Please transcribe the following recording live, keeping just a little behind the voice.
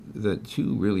that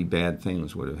two really bad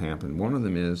things would have happened. One of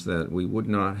them is that we would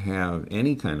not have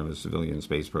any kind of a civilian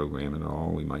space program at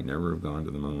all. We might never have gone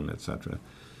to the moon, etc.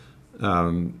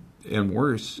 And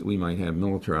worse, we might have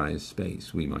militarized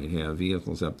space. We might have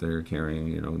vehicles up there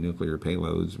carrying, nuclear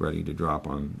payloads ready to drop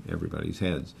on everybody's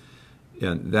heads.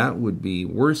 And that would be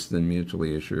worse than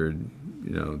mutually assured,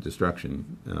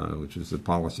 destruction, which was the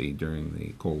policy during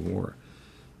the Cold War.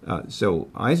 So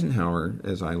Eisenhower,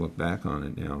 as I look back on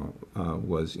it now,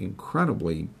 was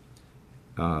incredibly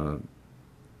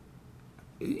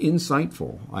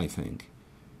insightful, I think,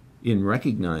 in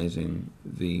recognizing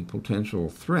the potential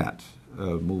threat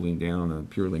of moving down a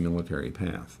purely military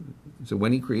path. So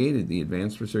when he created the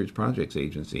Advanced Research Projects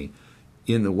Agency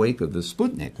in the wake of the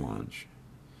Sputnik launch,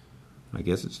 I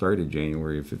guess it started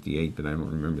January of '58, but I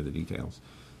don't remember the details.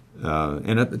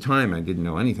 And at the time, I didn't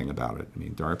know anything about it. I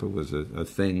mean, DARPA was a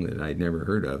thing that I'd never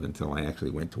heard of until I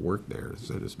actually went to work there,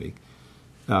 so to speak.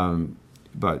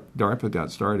 But DARPA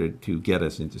got started to get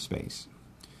us into space.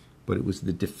 But it was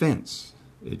the Defense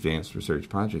Advanced Research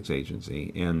Projects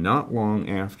Agency, and not long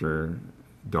after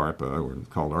DARPA, or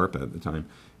called ARPA at the time,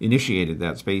 initiated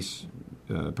that space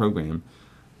program,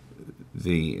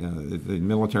 the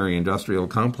military-industrial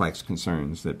complex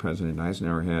concerns that President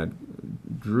Eisenhower had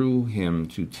drew him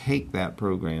to take that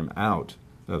program out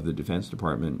of the Defense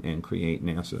Department and create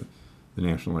NASA, the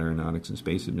National Aeronautics and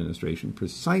Space Administration,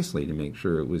 precisely to make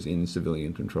sure it was in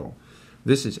civilian control.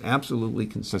 This is absolutely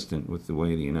consistent with the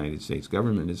way the United States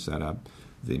government is set up.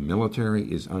 The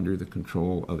military is under the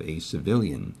control of a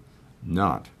civilian,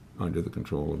 not under the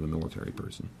control of a military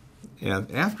person.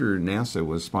 After NASA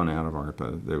was spun out of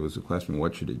ARPA, there was a question,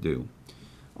 what should it do?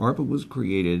 ARPA was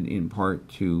created in part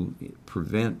to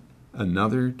prevent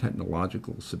another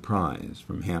technological surprise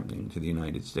from happening to the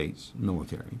United States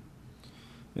military.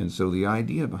 And so the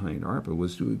idea behind ARPA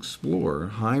was to explore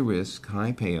high-risk,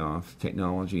 high-payoff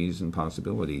technologies and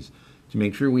possibilities to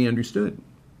make sure we understood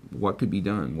what could be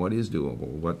done, what is doable,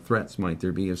 what threats might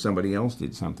there be if somebody else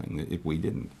did something if we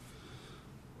didn't.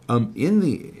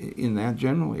 In that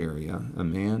general area, a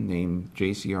man named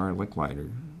J.C.R. Licklider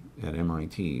at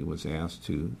MIT was asked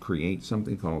to create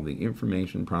something called the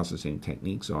Information Processing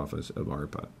Techniques Office of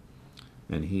ARPA.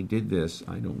 And he did this,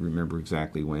 I don't remember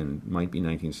exactly when, it might be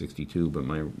 1962, but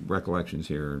my recollections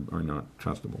here are not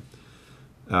trustable.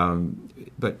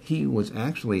 But he was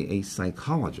actually a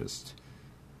psychologist,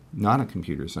 not a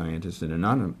computer scientist and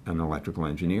not an electrical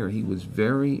engineer. He was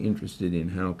very interested in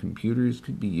how computers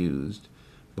could be used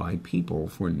by people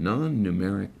for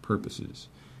non-numeric purposes.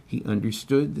 He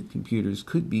understood that computers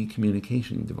could be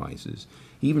communication devices.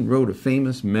 He even wrote a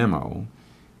famous memo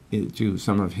to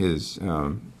some of his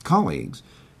colleagues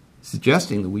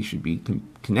suggesting that we should be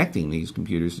connecting these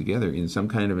computers together in some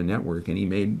kind of a network, and he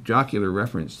made jocular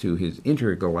reference to his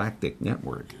intergalactic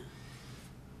network.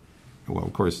 Well,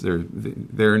 of course,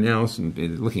 there are now some,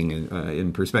 looking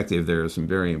in perspective, there are some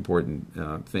very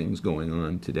important things going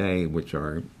on today which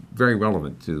are very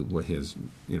relevant to what his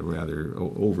rather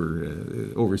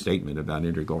overstatement about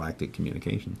intergalactic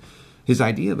communication. His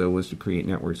idea, though, was to create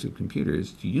networks of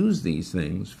computers to use these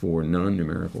things for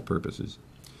non-numerical purposes.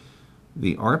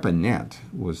 The ARPANET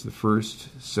was the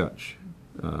first such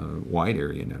wide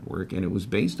area network, and it was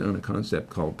based on a concept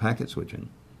called packet switching.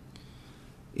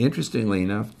 Interestingly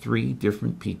enough, 3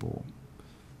 different people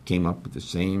came up with the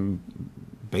same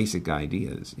basic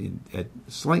ideas at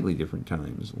slightly different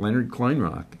times. Leonard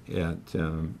Kleinrock at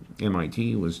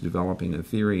MIT was developing a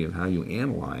theory of how you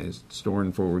analyzed store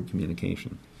and forward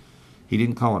communication. He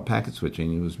didn't call it packet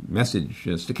switching, it was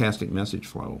stochastic message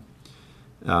flow.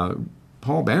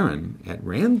 Paul Barron at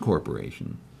Rand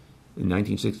Corporation in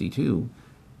 1962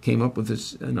 came up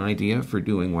with an idea for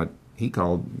doing what he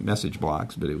called message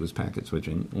blocks, but it was packet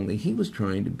switching, only he was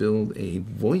trying to build a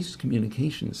voice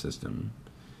communication system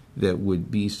that would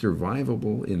be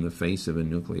survivable in the face of a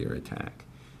nuclear attack.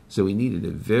 So he needed a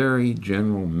very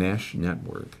general mesh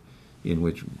network in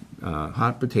which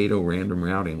hot potato random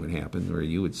routing would happen, where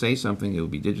you would say something, it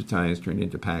would be digitized, turned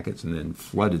into packets, and then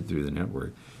flooded through the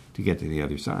network to get to the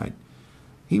other side.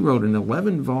 He wrote an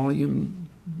 11-volume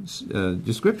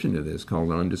description of this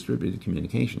called On Distributed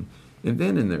Communication. And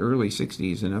then in the early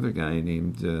 60s, another guy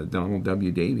named Donald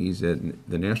W. Davies at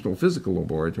the National Physical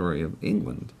Laboratory of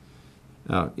England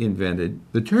invented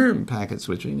the term packet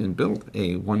switching and built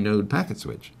a one-node packet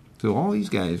switch. So all these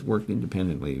guys worked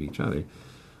independently of each other.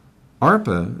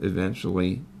 ARPA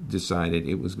eventually decided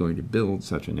it was going to build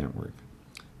such a network.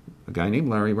 A guy named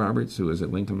Larry Roberts, who was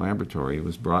at Lincoln Laboratory,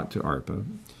 was brought to ARPA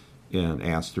and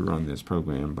asked to run this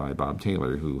program by Bob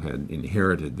Taylor, who had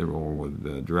inherited the role of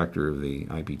the director of the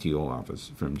IPTO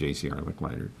office from J.C.R.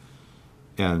 Licklider.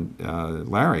 And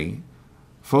Larry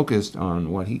focused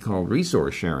on what he called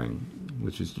resource sharing,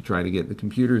 which is to try to get the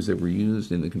computers that were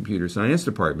used in the computer science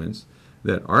departments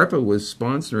that ARPA was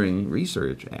sponsoring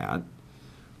research at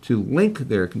to link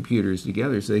their computers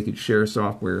together so they could share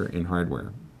software and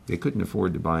hardware. They couldn't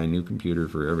afford to buy a new computer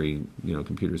for every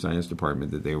computer science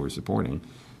department that they were supporting.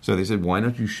 So they said, why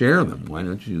don't you share them? Why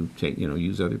don't you take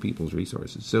use other people's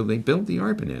resources? So they built the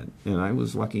ARPANET, and I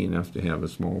was lucky enough to have a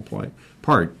small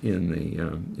part in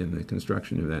the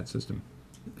construction of that system.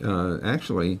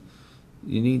 Actually,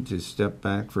 you need to step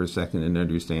back for a second and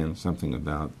understand something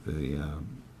about the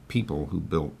people who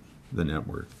built the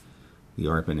network, the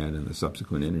ARPANET and the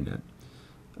subsequent Internet.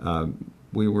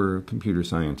 We were computer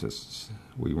scientists.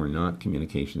 We were not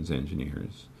communications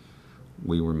engineers.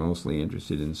 We were mostly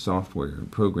interested in software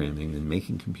and programming and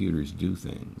making computers do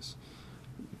things.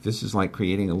 This is like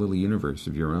creating a little universe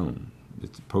of your own. The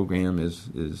program is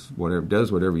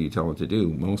does whatever you tell it to do,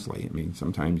 mostly. I mean,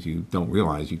 sometimes you don't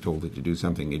realize you told it to do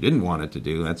something you didn't want it to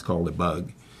do. That's called a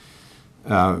bug.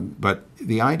 But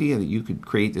the idea that you could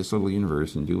create this little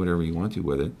universe and do whatever you want to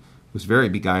with it was very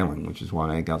beguiling, which is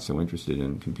why I got so interested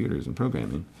in computers and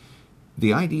programming.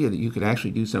 The idea that you could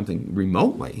actually do something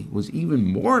remotely was even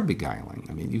more beguiling.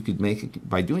 I mean, you could make it,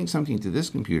 by doing something to this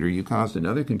computer, you caused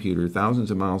another computer thousands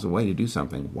of miles away to do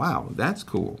something. Wow, that's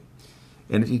cool.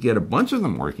 And if you get a bunch of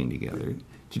them working together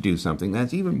to do something,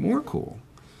 that's even more cool.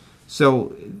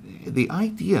 So the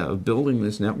idea of building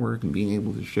this network and being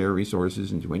able to share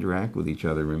resources and to interact with each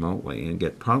other remotely and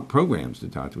get programs to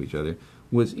talk to each other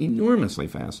was enormously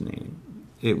fascinating.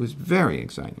 It was very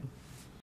exciting.